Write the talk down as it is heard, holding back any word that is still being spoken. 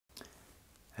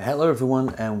Hello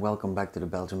everyone and welcome back to the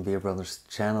Belgian Beer Brothers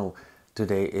channel.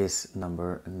 Today is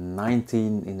number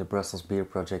 19 in the Brussels Beer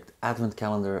Project Advent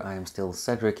Calendar. I am still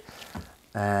Cedric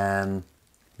and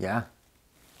yeah,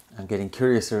 I'm getting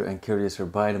curiouser and curiouser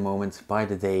by the moment, by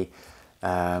the day,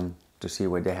 to see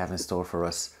what they have in store for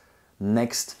us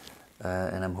next.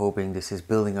 And I'm hoping this is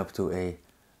building up to a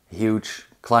huge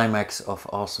climax of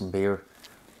awesome beer.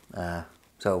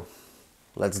 So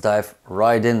let's dive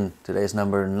right in. Today's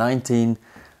number 19.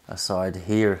 Aside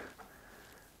here,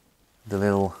 the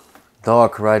little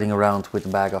dog riding around with a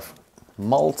bag of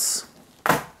malts.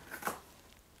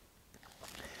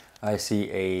 I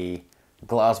see a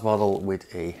glass bottle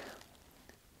with a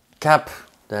cap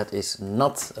that is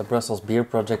not a Brussels Beer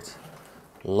Project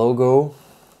logo.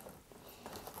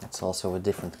 It's also a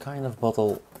different kind of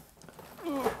bottle.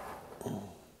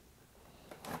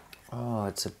 Oh,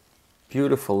 it's a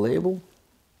beautiful label.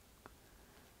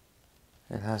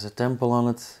 It has a temple on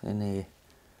it in a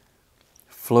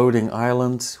floating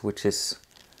island, which is,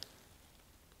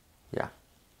 yeah,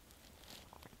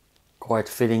 quite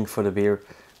fitting for the beer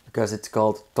because it's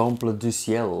called Temple du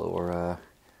Ciel, or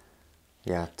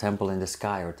yeah, temple in the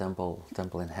sky, or temple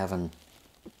in heaven.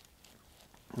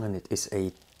 And it is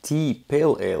a tea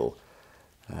pale ale.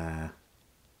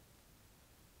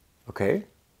 Okay,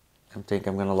 I think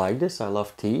I'm gonna like this. I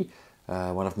love tea.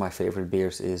 One of my favorite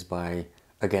beers is by,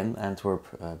 again, Antwerp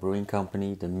Brewing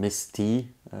Company, the Miss Tea,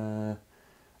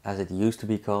 as it used to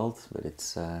be called, but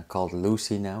it's called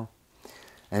Lucy now.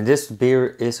 And this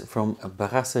beer is from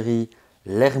Brasserie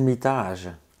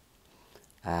L'Ermitage.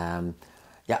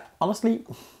 Yeah, honestly,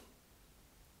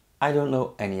 I don't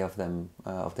know any of them,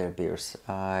 of their beers.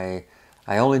 I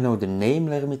only know the name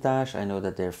L'Ermitage. I know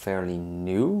that they're fairly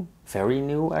new, very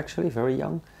new actually, very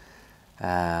young.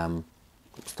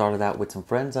 Started out with some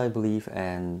friends, I believe,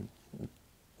 and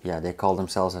yeah, they call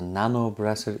themselves a nano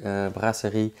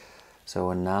brasserie, so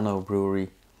a nano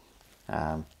brewery.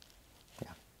 Yeah,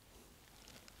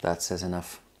 that says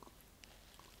enough.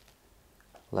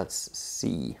 Let's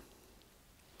see.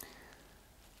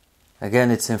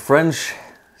 Again, it's in French,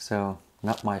 so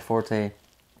not my forte.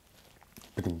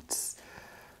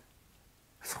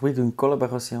 Fruit d'une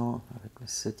collaboration avec le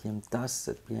 7e tasse,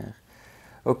 cette bière.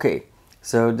 Okay,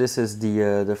 so this is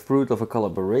the fruit of a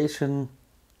collaboration.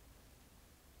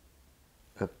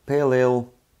 A pale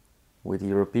ale with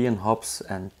European hops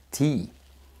and tea.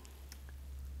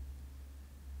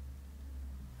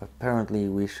 Apparently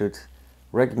we should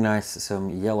recognize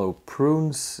some yellow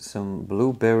prunes, some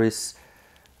blueberries,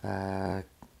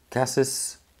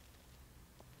 cassis,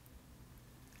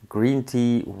 green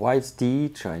tea, white tea,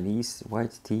 Chinese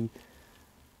white tea,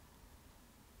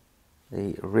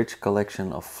 a rich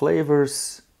collection of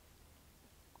flavors.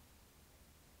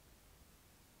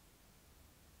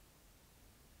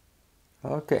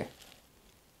 Okay.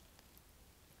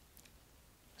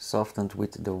 Softened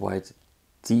with the white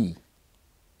tea.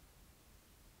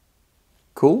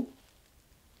 Cool.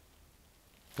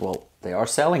 Well, they are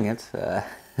selling it,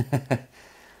 and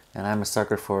I'm a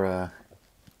sucker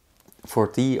for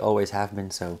tea, always have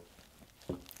been. So,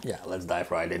 yeah, let's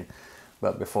dive right in.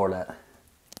 But before that,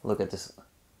 look at this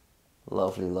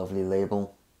lovely, lovely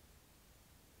label.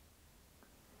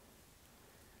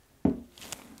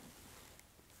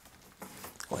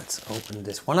 Let's open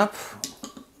this one up.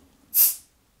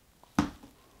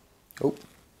 Oh.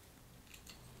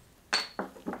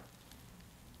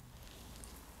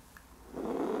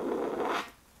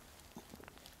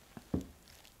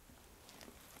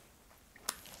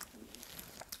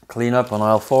 Clean up on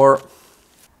aisle 4.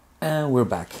 And we're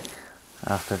back.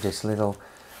 After this little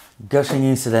gushing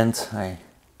incident, I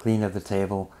cleaned up the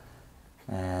table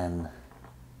and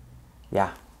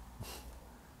yeah,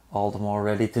 all the more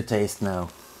ready to taste now.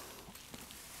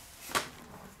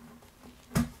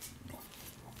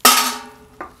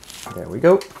 There we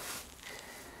go.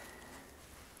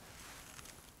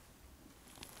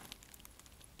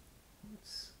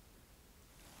 It's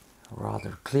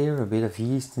rather clear, a bit of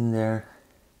yeast in there.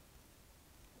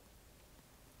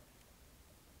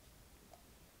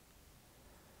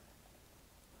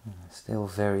 Still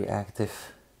very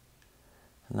active.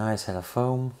 Nice head of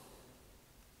foam.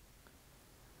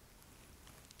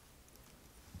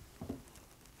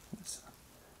 It's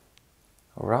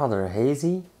rather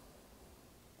hazy.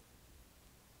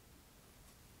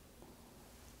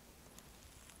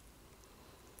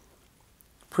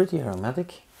 Pretty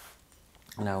aromatic.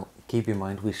 Now keep in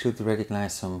mind we should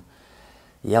recognize some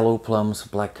yellow plums,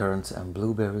 blackcurrants and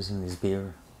blueberries in this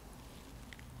beer.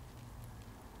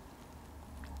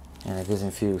 And it is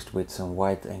infused with some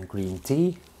white and green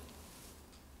tea.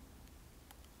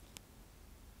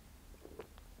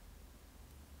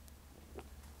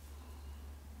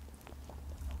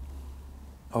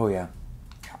 Oh yeah,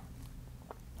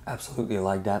 absolutely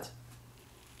like that.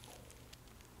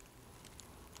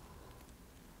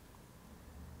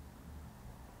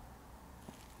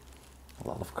 A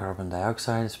lot of carbon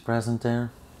dioxide is present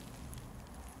there.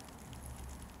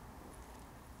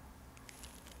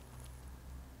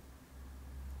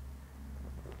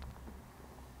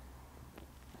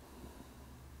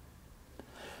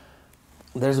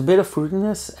 There's a bit of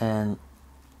fruitiness, and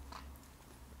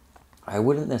I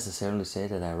wouldn't necessarily say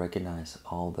that I recognize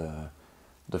all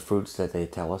the fruits that they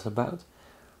tell us about.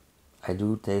 I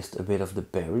do taste a bit of the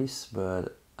berries,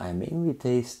 but I mainly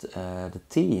taste the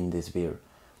tea in this beer,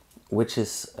 which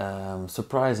is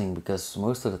surprising because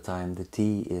most of the time the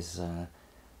tea is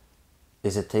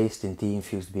a taste in tea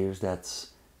infused beers that's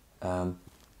yeah,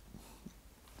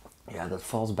 that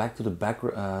falls back to the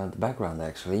background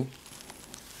actually.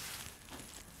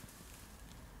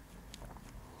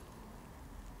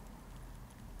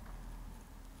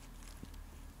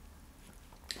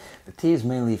 The tea is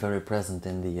mainly very present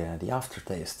in the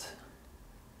aftertaste.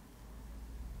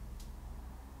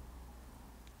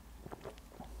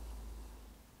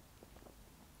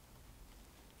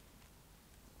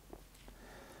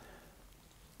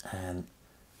 And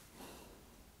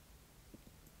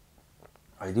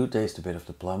I do taste a bit of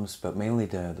the plums, but mainly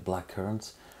the black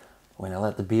currants. When I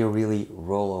let the beer really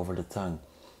roll over the tongue,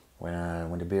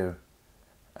 when the beer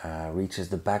reaches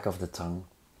the back of the tongue,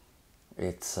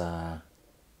 it's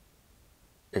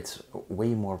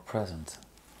way more present.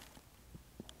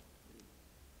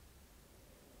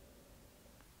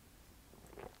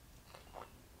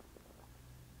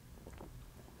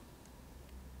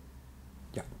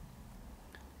 Yeah.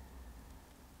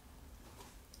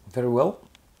 Very well.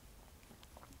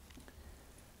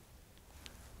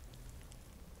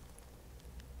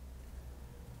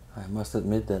 I must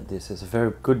admit that this is a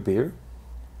very good beer,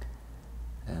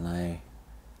 and I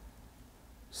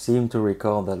seem to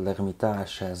recall that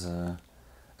L'Ermitage has a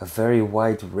very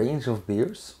wide range of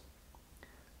beers,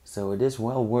 so it is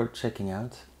well worth checking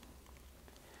out.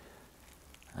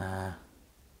 And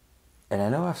I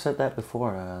know I've said that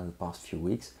before the past few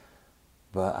weeks,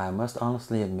 but I must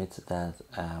honestly admit that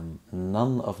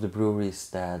none of the breweries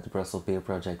that the Brussels Beer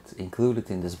Project included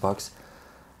in this box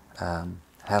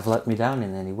have let me down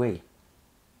in any way.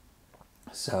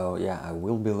 So yeah, I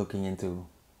will be looking into,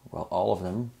 well, all of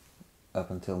them up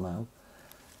until now.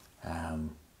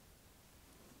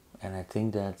 And I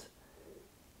think that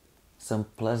some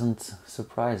pleasant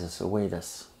surprises await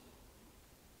us.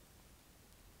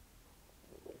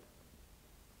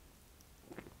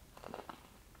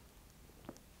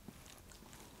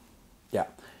 Yeah,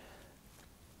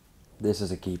 this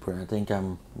is a keeper. I think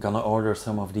I'm gonna order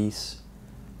some of these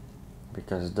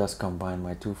because it does combine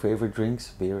my two favorite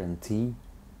drinks, beer and tea.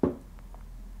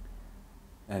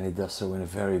 And it does so in a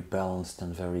very balanced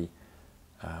and very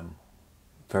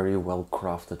well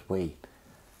crafted way.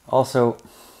 Also,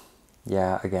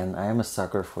 yeah, again, I am a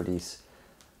sucker for these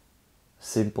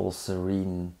simple,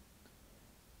 serene,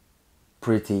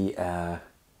 pretty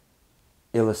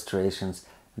illustrations.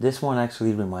 This one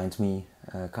actually reminds me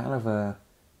kind of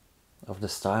the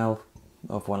style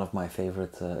of one of my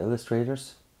favorite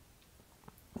illustrators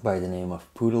by the name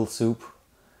of Poodle Soup,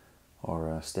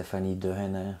 or Stéphanie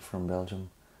Dehaene from Belgium.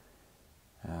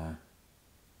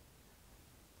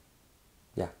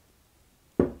 Yeah.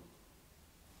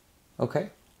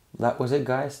 Okay, that was it,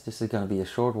 guys. This is gonna be a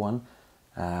short one,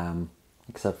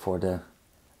 except for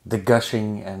the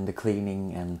gushing and the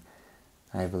cleaning, and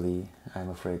I'm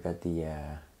afraid that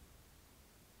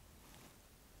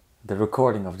the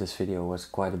recording of this video was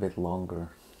quite a bit longer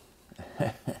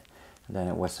than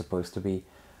it was supposed to be,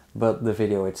 but the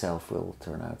video itself will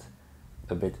turn out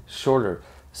a bit shorter.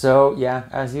 So yeah,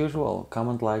 as usual,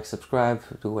 comment, like, subscribe,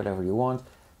 do whatever you want,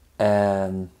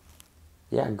 and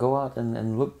yeah, go out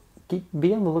and look,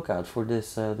 be on the lookout for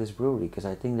this this brewery, because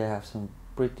I think they have some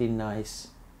pretty nice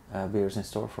beers in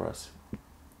store for us.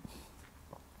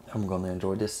 I'm gonna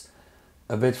enjoy this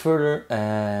a bit further,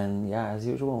 and yeah, as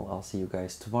usual, I'll see you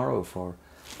guys tomorrow for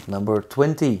number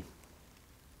 20.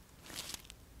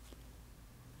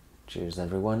 Cheers,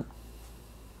 everyone.